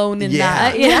not alone in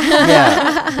that.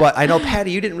 Yeah. But I know,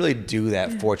 Patty, you didn't really do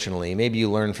that, fortunately. Maybe you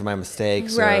learned from my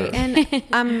mistakes. Right.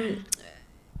 And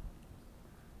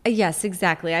yes,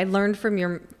 exactly. I learned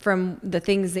from the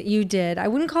things that you did. I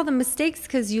wouldn't call them mistakes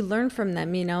because you learned from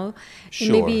them,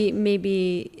 Sure. And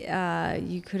maybe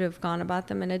you could have gone about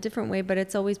them in a different way, but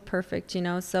it's always perfect,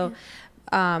 So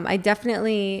I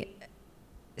definitely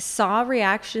saw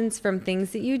reactions from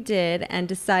things that you did and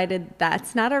decided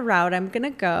that's not a route I'm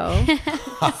going to go.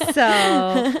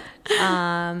 So,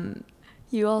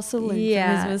 You also learned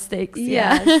from his mistakes.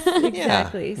 Yes,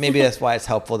 exactly. Yeah. Maybe that's why it's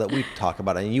helpul that we talk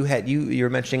about it. And you were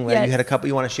mentioning that you had a couple.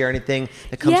 You want to share anything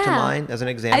that comes to mind as an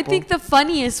example? I think the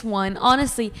funniest one,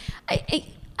 honestly,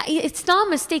 it's not a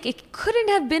mistake. It couldn't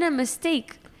have been a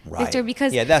mistake, Right. Victor,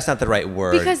 because that's not the right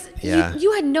word. Because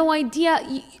you had no idea.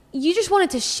 You just wanted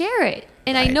to share it,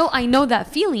 and Right. I know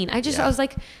that feeling. I was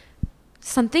like,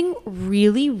 something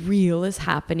really real is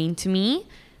happening to me.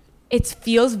 It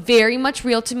feels very much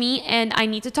real to me, and I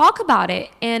need to talk about it,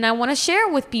 and I want to share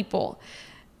it with people,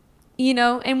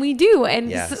 and we do.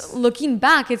 And looking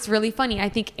back, it's really funny. I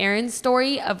think Aaron's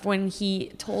story of when he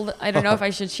told, I don't know if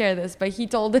I should share this, but he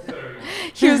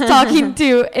was talking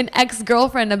to an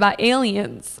ex-girlfriend about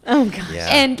aliens. Oh, God.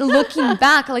 Yeah. And looking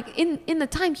back, like in the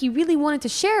time, he really wanted to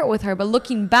share it with her. But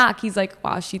looking back, he's like,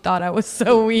 wow, she thought I was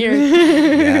so weird.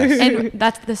 Yes. And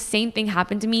that's the same thing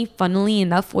happened to me, funnily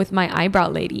enough, with my eyebrow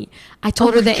lady. I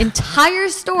told her the entire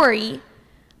story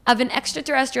of an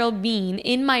extraterrestrial being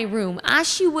in my room as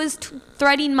she was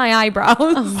threading my eyebrows.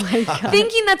 Oh my God.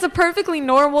 Thinking that's a perfectly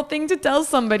normal thing to tell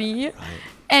somebody. Right.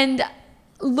 And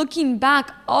looking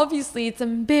back, obviously it's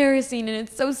embarrassing and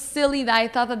it's so silly that I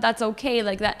thought that that's okay,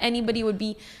 like that anybody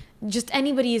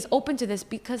is open to this,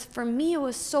 because for me it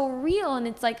was so real, and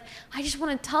it's like I just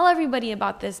want to tell everybody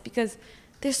about this because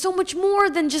there's so much more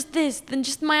than just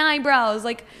my eyebrows.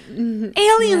 Like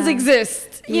aliens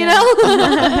exist, you know?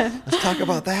 Let's talk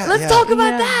about that. Let's talk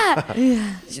about that.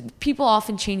 Yeah. People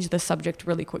often change the subject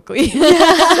really quickly.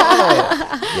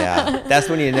 Yeah. That's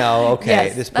when you know, okay,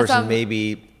 Yes, this that's person how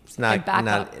maybe it's not They're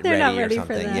not ready ready or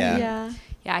for something. that. Yeah.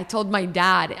 Yeah, I told my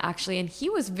dad actually, and he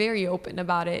was very open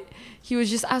about it. I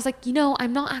was like,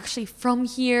 I'm not actually from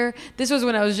here. This was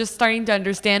when I was just starting to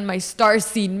understand my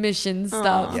starseed mission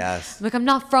stuff. Yes. I'm like, I'm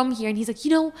not from here. And he's like,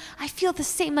 I feel the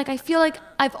same. Like, I feel like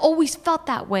I've always felt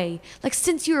that way. Like,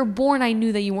 since you were born, I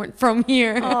knew that you weren't from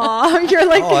here. Oh, you're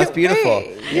like, Oh, that's beautiful.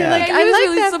 wait. Yeah. You're like, He I was like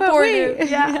really that, supportive. but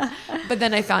wait. Yeah. But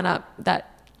then I found out that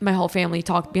my whole family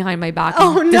talked behind my back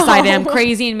Oh, and no. decided I'm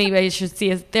crazy and maybe I should see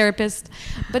a therapist.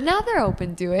 But now they're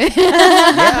open to it.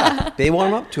 Yeah, they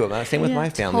warm up to it. Same with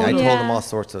my family. totally. I told them Yeah. all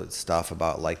sorts of stuff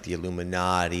about like the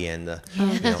Illuminati and the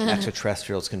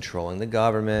extraterrestrials controlling the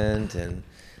government and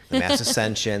the mass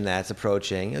ascension that's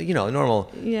approaching.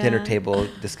 Normal dinner table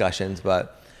discussions,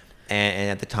 but. And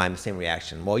at the time, the same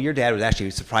reaction. Well, your dad was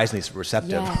actually surprisingly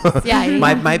receptive. Yes. Yeah,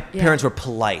 my parents were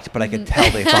polite, but I could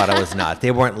tell they thought I was not. They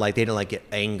didn't like get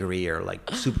angry or like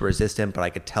super resistant, but I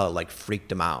could tell it like freaked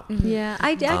them out. Yeah,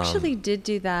 I actually did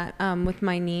do that with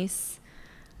my niece,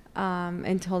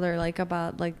 and told her like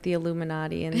about like the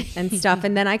Illuminati and stuff.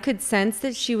 And then I could sense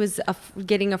that she was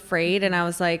getting afraid, and I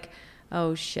was like,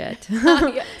 oh shit,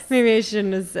 Yes. maybe I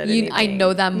shouldn't have said anything. I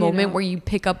know that moment know? where you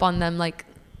pick up on them like,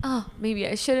 oh, maybe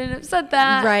I shouldn't have said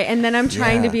that. Right, and then I'm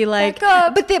trying to be like, Back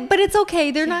up. but it's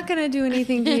okay. They're not gonna do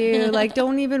anything to you. Like,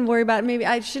 don't even worry about it. Maybe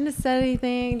I shouldn't have said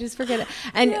anything. Just forget it.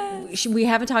 And we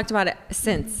haven't talked about it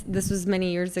since. This was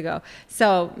many years ago.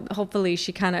 So hopefully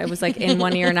it was like in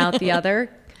one ear and out the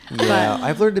other. Yeah,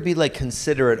 I've learned to be like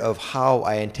considerate of how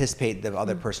I anticipate the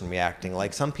other person reacting.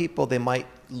 Like some people, they might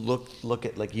look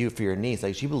at like you for your niece,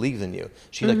 like she believes in you,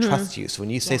 she like trusts you. So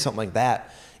when you say something like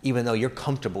that, even though you're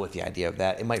comfortable with the idea of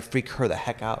that, it might freak her the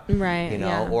heck out. Right,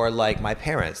 yeah. Or like my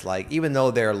parents, like even though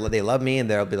they love me and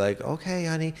they'll be like, okay,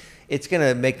 honey, it's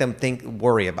gonna make them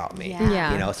worry about me.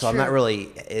 Yeah. So I'm not really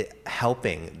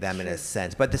helping them in a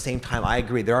sense. But at the same time, I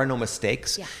agree, there are no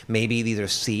mistakes. Yeah. Maybe these are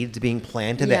seeds being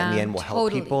planted that in the end will help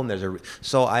Totally. people. And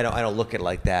so I don't look at it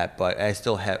like that, but I've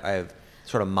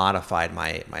sort of modified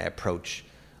my approach,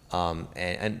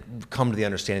 and come to the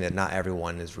understanding that not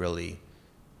everyone is really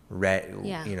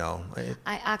Yeah. you know.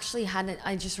 I actually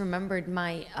I just remembered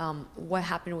my what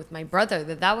happened with my brother.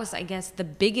 That was, I guess, the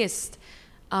biggest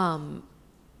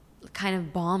kind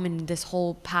of bomb in this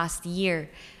whole past year,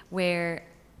 where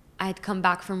I had come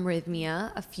back from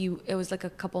arrhythmia it was like a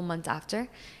couple months after,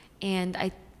 and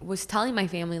I was telling my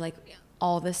family like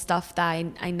all this stuff that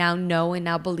I now know and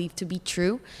now believe to be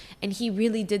true, and he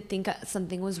really did think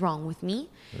something was wrong with me,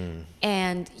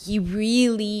 and he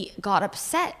really got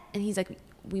upset, and he's like,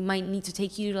 we might need to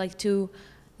take you to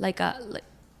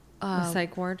a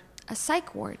psych ward. A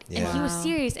psych ward. Yeah. And he was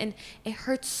serious, and it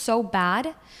hurt so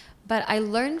bad. But I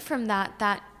learned from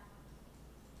that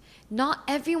not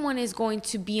everyone is going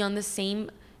to be in the same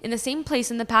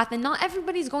place in the path, and not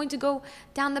everybody's going to go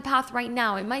down the path right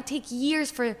now. It might take years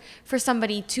for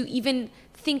somebody to even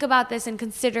think about this and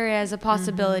consider it as a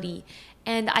possibility.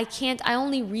 And I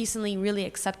only recently really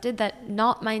accepted that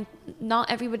not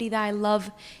everybody that I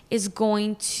love is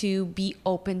going to be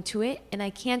open to it, and I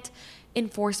can't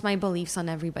enforce my beliefs on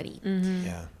everybody.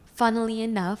 Yeah. Funnily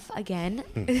enough, again,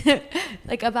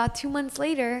 like about 2 months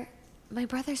later, my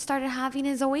brother started having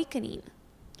his awakening.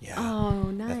 Yeah.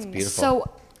 Oh, nice. That's beautiful. So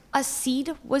a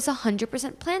seed was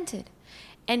 100% planted.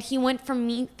 And he went from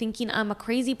me thinking I'm a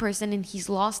crazy person and he's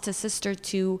lost his sister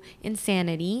to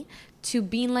insanity, to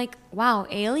being like, wow,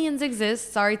 aliens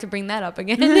exist. Sorry to bring that up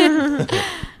again.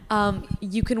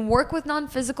 You can work with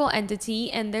non-physical entity,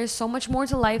 and there's so much more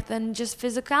to life than just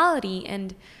physicality.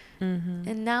 And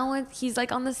now he's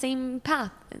like on the same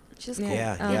path. It's just cool.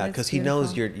 Yeah, because he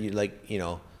knows you're like, you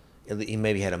know, he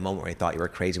maybe had a moment where he thought you were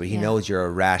crazy, but he knows you're a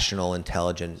rational,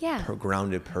 intelligent,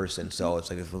 grounded person. So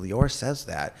it's like, if Leeor says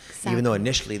that, even though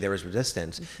initially there was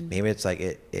resistance, maybe it's like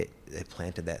it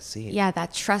planted that seed. Yeah,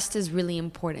 that trust is really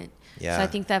important. Yeah. So I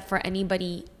think that for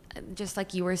anybody, just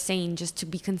like you were saying, just to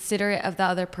be considerate of the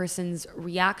other person's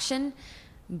reaction,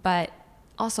 but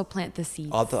also plant the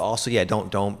seeds. Also,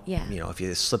 don't you know, if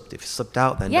you slipped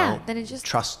out, then then it just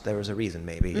trust there was a reason,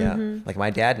 maybe. Yeah, like my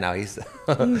dad now, he's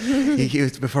he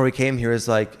was, before we came here, was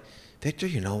like, Victor,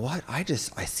 you know what? I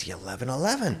see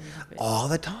 11:11 all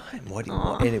the time. What do you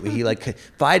want? And he like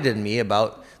confided in me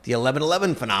about the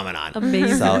 11:11 phenomenon.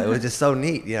 Amazing. So it was just so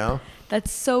neat, you know.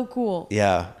 That's so cool.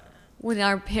 Yeah. When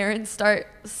our parents start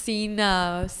seeing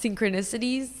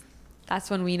synchronicities,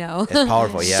 that's when we know. It's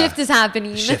powerful, yeah. Shift is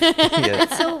happening. Yeah.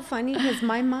 It's so funny because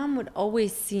my mom would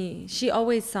always she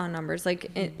always saw numbers.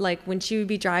 Like when she would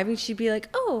be driving, she'd be like,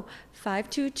 oh,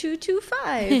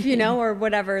 52225, you know, or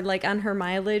whatever, like on her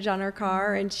mileage on her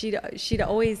car. And she'd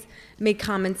always make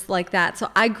comments like that. So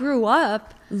I grew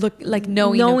up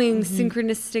knowing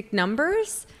synchronistic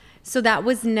numbers. So that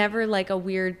was never like a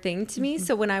weird thing to me.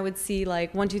 So when I would see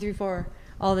like 1, 2, 3, 4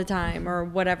 all the time, or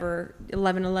whatever,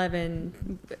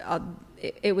 11:11,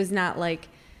 it was not like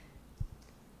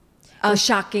a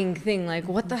shocking thing. Like,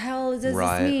 what the hell does this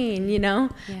mean? You know,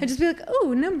 I'd just be like,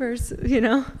 oh, numbers. You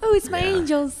know, oh, it's my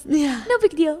angels. Yeah, no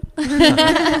big deal.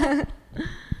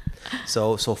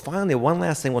 So finally, one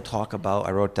last thing we'll talk about.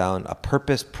 I wrote down a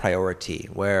purpose priority,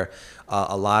 where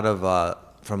a lot of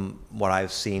from what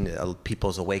I've seen,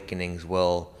 people's awakenings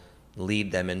will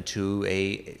lead them into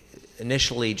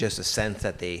initially just a sense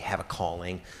that they have a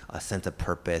calling, a sense of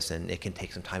purpose, and it can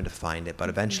take some time to find it. But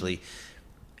eventually,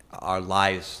 our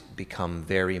lives become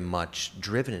very much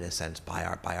driven, in a sense, by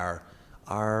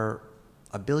our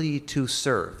ability to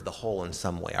serve the whole in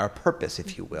some way, our purpose,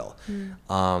 if you will.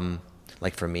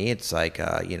 Like for me, it's like,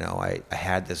 you know, I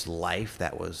had this life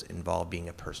that was involved being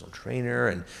a personal trainer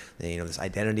and, you know, this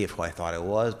identity of who I thought it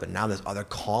was, but now this other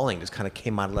calling just kind of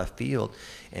came out of left field.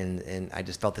 And I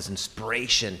just felt this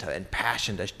inspiration and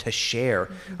passion to share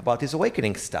about this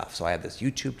awakening stuff. So I have this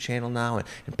YouTube channel now,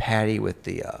 and Patty with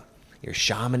the your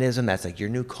shamanism, that's like your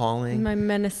new calling. My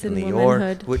medicine Leeor.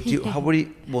 womanhood.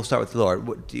 We'll start with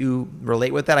Leeor. Do you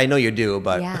relate with that? I know you do,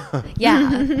 but.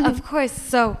 Yeah, of course.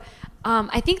 So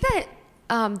I think that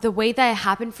the way that it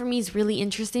happened for me is really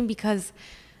interesting, because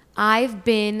I've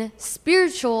been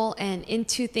spiritual and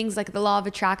into things like the law of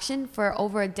attraction for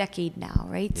over a decade now,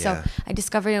 right? Yeah. So I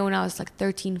discovered it when I was like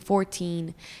 13,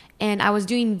 14, and I was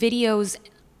doing videos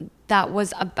that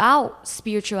was about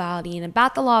spirituality and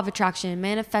about the law of attraction and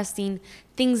manifesting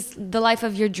things, the life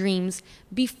of your dreams,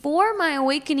 before my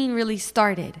awakening really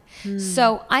started.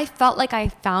 So I felt like I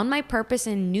found my purpose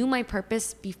and knew my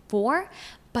purpose before,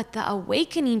 but the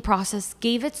awakening process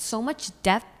gave it so much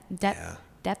depth. Yeah.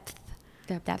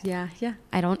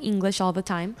 I don't English all the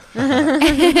time.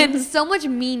 And so much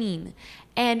meaning.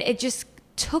 And it just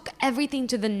took everything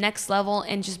to the next level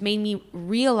and just made me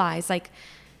realize, like,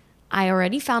 I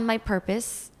already found my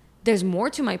purpose. There's more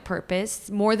to my purpose,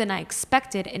 more than I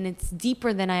expected, and it's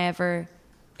deeper than I ever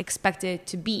expected it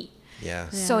to be. Yeah.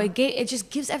 So it just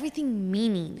gives everything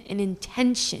meaning and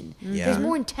intention. Yeah. There's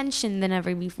more intention than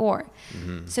ever before.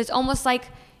 So it's almost like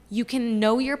you can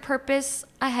know your purpose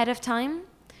ahead of time,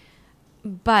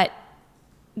 but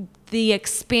the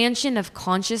expansion of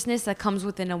consciousness that comes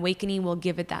with an awakening will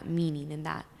give it that meaning and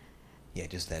that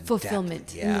just that fulfillment.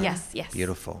 depth. Yeah. Yes.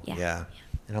 Beautiful. Yeah. Yeah.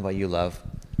 And how about you, love?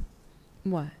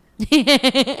 What?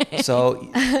 So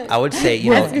I would say,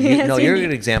 you're a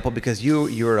good example because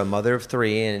you're a mother of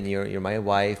 3 and you're my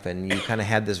wife, and you kind of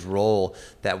had this role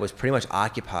that was pretty much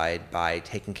occupied by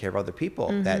taking care of other people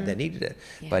that needed it.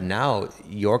 Yeah. But now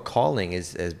your calling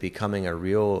is becoming a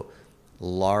real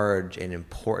large and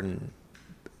important,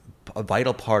 a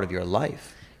vital part of your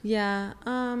life. Yeah.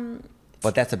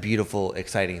 But that's a beautiful,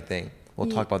 exciting thing. We'll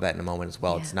talk about that in a moment as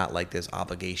well. Yeah. It's not like this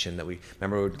obligation that we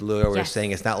remember Leeor was Yes.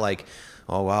 saying. It's not like,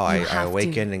 oh wow, I have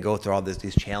awaken and go through all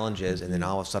these challenges, and then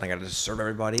all of a sudden I got to just serve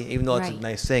everybody. Even though it's a Right.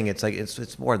 nice thing, it's like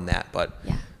it's more than that. But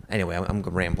Yeah. anyway, I'm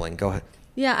rambling. Go ahead.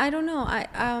 Yeah, I don't know.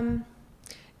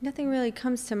 Nothing really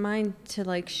comes to mind to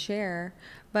like share,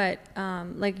 but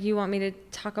like you want me to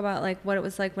talk about like what it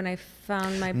was like when I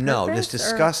found my purpose? No, just or-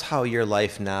 discuss how your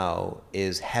life now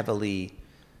is heavily.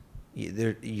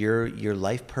 Your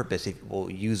life purpose, if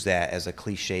we'll use that as a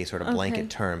cliche sort of blanket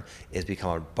term, is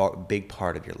become a big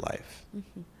part of your life.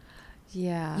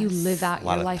 Yeah. You live out A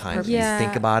lot your of life times purpose. you Yeah.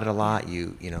 think about it a lot.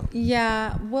 You know.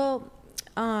 Yeah, well,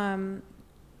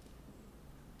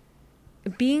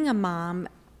 being a mom,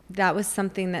 that was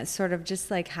something that sort of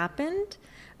just like happened.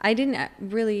 I didn't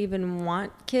really even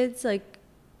want kids like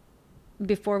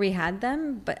before we had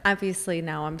them, but obviously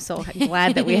now I'm so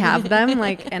glad that we have them,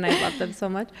 like, and I love them so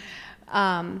much.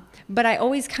 But I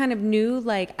always kind of knew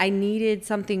like I needed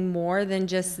something more than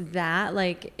just that.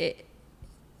 Like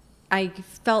I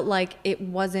felt like it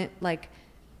wasn't like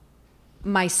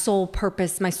my sole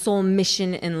purpose, my sole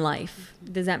mission in life.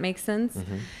 Does that make sense?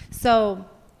 So,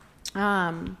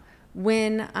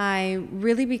 when I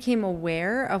really became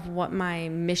aware of what my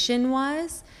mission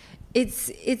was, it's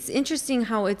interesting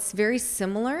how it's very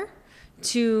similar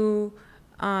to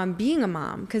being a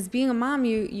mom, because being a mom,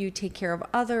 you take care of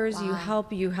others, you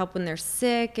help when they're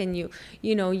sick, and you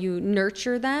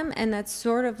nurture them, and that's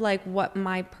sort of like what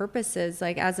my purpose is.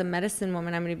 Like as a medicine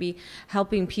woman, I'm going to be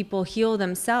helping people heal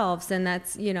themselves, and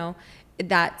that's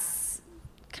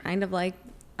kind of like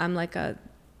I'm like a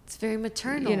It's very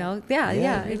maternal. Yeah,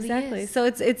 yeah, it really exactly. is. So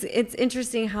it's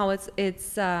interesting how it's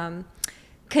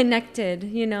connected,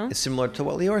 It's similar to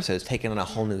what Leeor says, taking on a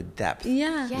whole new depth.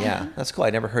 Yeah. Yeah, that's cool. I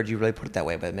never heard you really put it that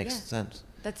way, but it makes sense.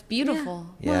 That's beautiful.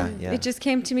 Yeah, Well, yeah. It just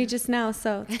came to me just now,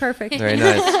 so it's perfect. Very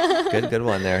nice. Good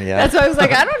one there. Yeah. That's why I was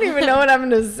like, I don't even know what I'm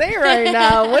going to say right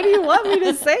now. What do you want me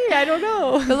to say? I don't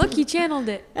know. But look, you channeled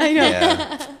it. I know.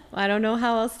 Yeah. I don't know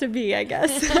how else to be, I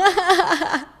guess.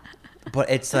 But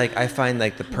it's like I find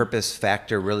like the purpose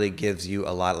factor really gives you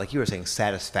a lot, like you were saying,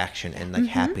 satisfaction and like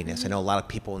happiness. I know a lot of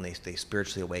people when they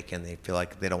spiritually awaken, they feel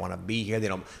like they don't want to be here.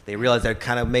 They realize they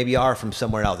kind of maybe are from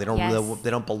somewhere else. They don't Yes. they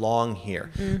don't belong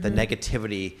here. The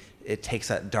negativity, it takes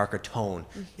that darker tone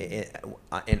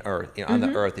in earth, on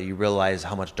the earth, that you realize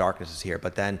how much darkness is here.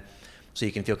 But then, so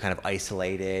you can feel kind of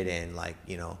isolated and like,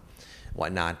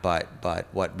 whatnot. But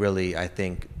what really I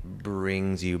think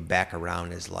brings you back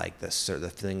around is like the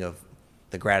feeling of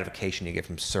the gratification you get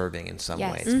from serving in some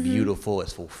Yes. way. It's beautiful.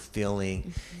 It's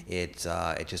fulfilling. It's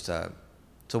just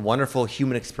it's a wonderful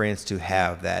human experience to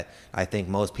have that I think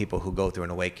most people who go through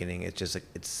an awakening, it's just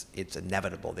it's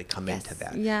inevitable. They come Yes. into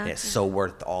that. Yeah. And it's so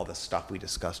worth all the stuff we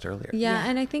discussed earlier. Yeah,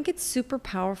 and I think it's super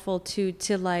powerful to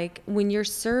like when you're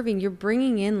serving, you're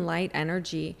bringing in light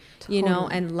energy,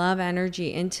 and love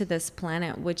energy into this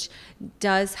planet, which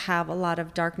does have a lot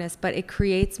of darkness, but it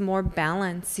creates more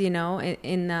balance, in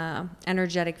the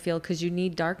energetic field, because you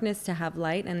need darkness to have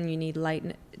light, and you need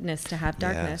lightness to have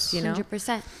darkness. Yes.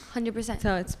 100%.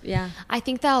 So it's I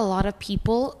think that a lot of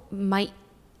people might.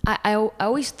 I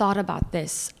always thought about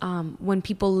this when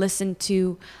people listen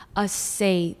to us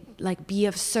say, like, be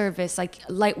of service, like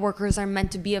light workers are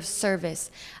meant to be of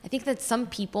service. I think that some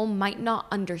people might not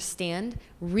understand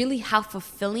really how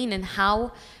fulfilling and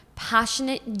how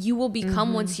passionate you will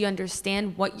become once you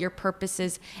understand what your purpose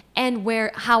is and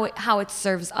how it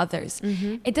serves others.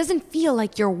 It doesn't feel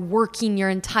like you're working your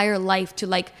entire life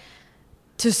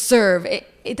to serve.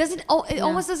 It doesn't. It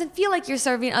almost doesn't feel like you're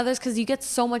serving others because you get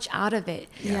so much out of it.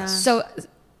 Yeah. So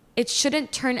it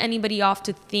shouldn't turn anybody off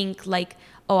to think like,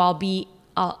 oh, I'll be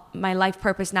my life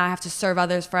purpose now, I have to serve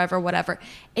others forever, whatever.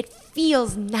 It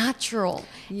feels natural.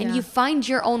 Yeah. And you find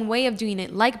your own way of doing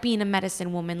it, like being a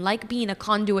medicine woman, like being a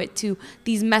conduit to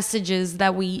these messages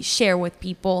that we share with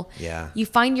people. Yeah. You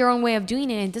find your own way of doing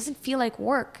it, and it doesn't feel like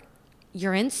work.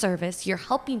 You're in service, you're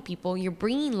helping people, you're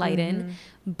bringing light in,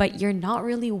 but you're not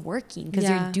really working because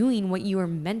you're doing what you were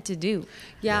meant to do.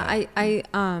 Yeah, I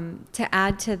to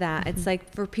add to that, it's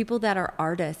like for people that are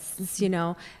artists, you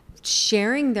know,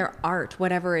 sharing their art,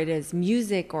 whatever it is,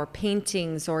 music or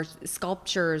paintings or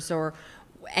sculptures or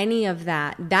any of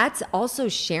that, that's also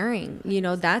sharing, you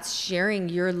know, that's sharing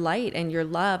your light and your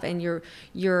love and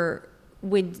your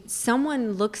when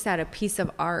someone looks at a piece of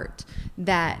art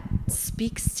that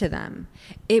speaks to them,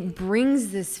 it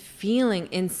brings this feeling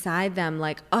inside them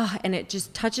like, oh, and it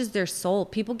just touches their soul.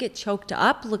 People get choked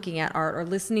up looking at art or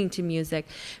listening to music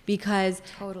because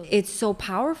it's so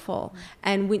powerful.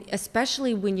 And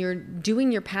especially when you're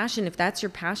doing your passion, if that's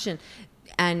your passion,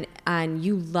 and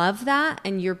you love that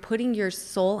and you're putting your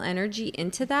soul energy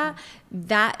into that,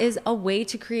 that is a way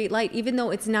to create light, even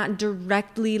though it's not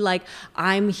directly like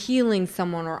I'm healing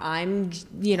someone or I'm,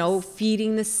 you know,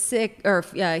 feeding the sick or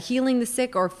healing the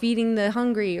sick or feeding the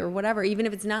hungry or whatever. Even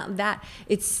if it's not that,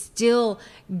 it's still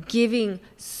giving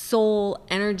soul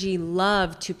energy,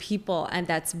 love to people, and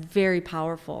that's very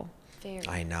powerful.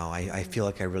 I know. I feel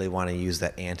like I really want to use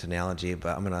that ant analogy,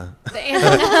 but I'm gonna. The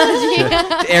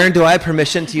analogy. Aaron, do I have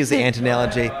permission to use the ant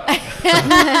analogy?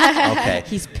 Okay.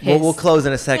 He's pissed. We'll close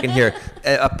in a second here.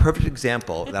 A perfect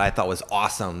example that I thought was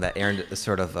awesome that Aaron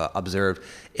sort of observed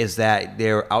is that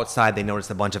they're outside. They noticed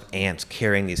a bunch of ants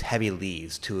carrying these heavy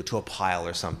leaves to a pile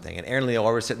or something. And Aaron and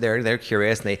Leeor were sitting there. They're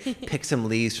curious, and they pick some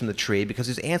leaves from the tree because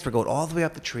these ants were going all the way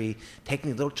up the tree,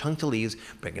 taking these little chunks of leaves,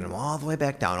 bringing them all the way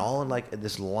back down, all in like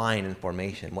this line in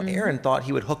formation. Well, Aaron thought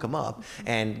he would hook them up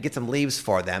and get some leaves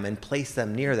for them and place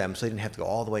them near them so they didn't have to go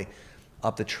all the way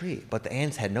up the tree. But the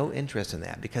ants had no interest in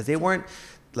that because they weren't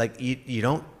like, you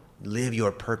don't live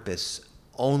your purpose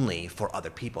only for other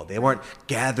people. They weren't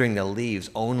gathering the leaves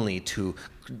only to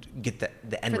get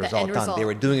the end result done. They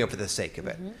were doing it for the sake of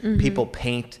it. People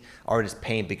paint, artists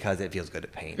paint because it feels good to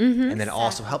paint. And then it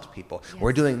also helps people. Yes.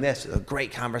 We're doing this, a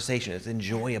great conversation. It's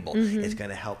enjoyable. It's going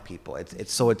to help people. It's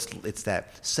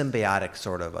that symbiotic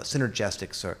sort of a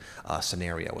synergistic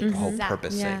scenario with the whole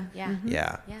purpose thing.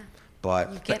 Yeah.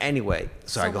 But anyway,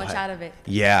 sorry, so go ahead. much out of it.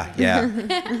 Yeah.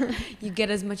 You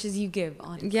get as much as you give,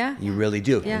 honestly. Yeah. You really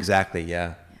do. Yeah. Exactly.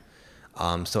 Yeah.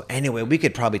 So anyway, we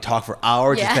could probably talk for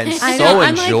hours. It's been so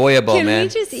enjoyable, like, man.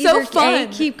 Can we just so fun.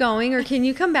 keep going, or can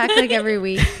you come back like every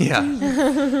week?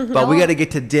 Yeah. But we got to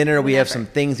get to dinner. We have some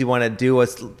things we want to do.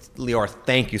 Leeor,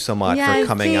 thank you so much for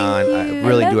coming on. I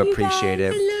really do appreciate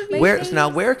it.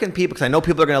 Where can people, because I know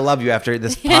people are going to love you after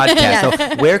this podcast,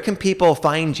 so where can people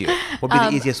find you? What would be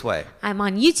the easiest way? I'm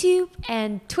on YouTube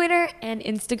and Twitter and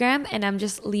Instagram, and I'm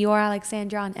just Leeor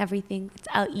Alexandra on everything. It's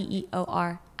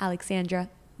Leeor Alexandra.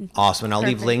 Awesome. And I'll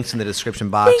leave links in the description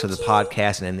box of the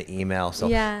podcast and in the email. So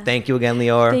thank you again,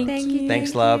 Leeor. Thank you.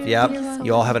 Thanks, love. Yep.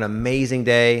 You all have an amazing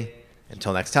day.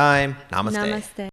 Until next time, namaste. Namaste.